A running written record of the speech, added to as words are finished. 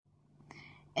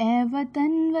ए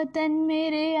वतन वतन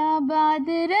मेरे आबाद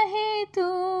रहे तू,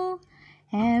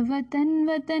 ए वतन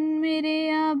वतन मेरे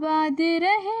आबाद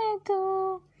रहे तू।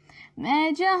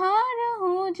 मैं जहाँ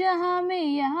रहूँ जहाँ में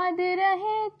याद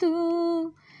रहे तू,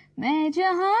 मैं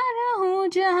जहाँ रहूँ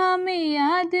जहाँ में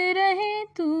याद रहे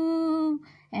तू।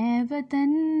 ए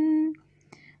वतन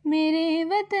मेरे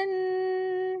वतन,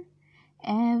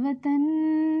 ए वतन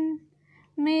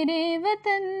मेरे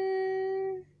वतन।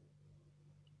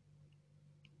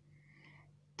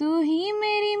 तू ही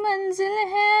मेरी मंजिल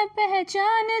है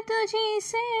पहचान तुझी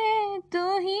से, तू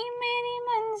ही मेरी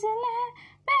मंजिल है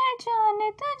पहचान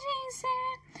तुझी से।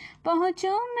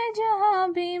 पहुँचूं मैं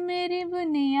जहाँ भी मेरी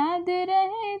बुनियाद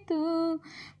रहे तू,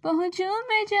 पहुँचूं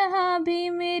मैं जहाँ भी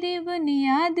मेरी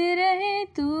बुनियाद रहे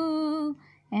तू।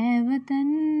 ए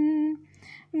वतन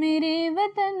मेरे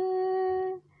वतन,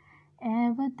 ए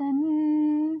वतन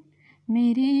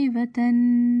मेरे वतन।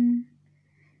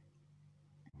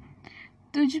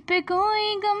 तुझ पे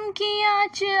कोई गम की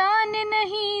आँच आने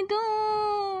नहीं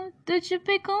दूँ, तुझ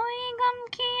पे कोई गम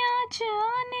की आँच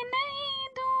आने नहीं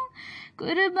दूँ।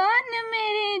 कुर्बान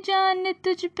मेरी जान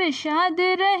तुझ पे शाद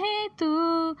रहे तू,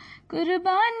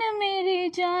 कुर्बान मेरी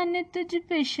जान तुझ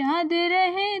पे शाद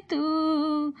रहे तू।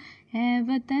 है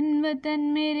वतन वतन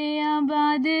मेरे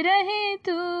आबाद रहे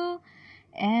तू,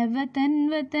 ए वतन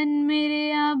वतन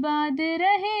मेरे आबाद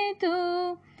रहे तू।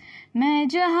 मैं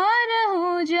जहाँ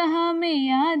रहूँ जहाँ में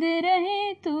याद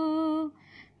रहे तू,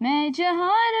 मैं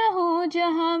जहाँ रहूँ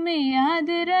जहाँ में याद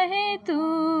रहे तू।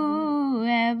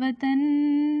 ऐ वतन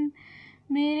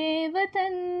मेरे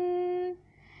वतन,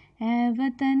 ऐ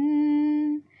वतन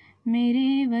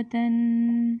मेरे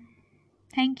वतन।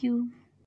 Thank you.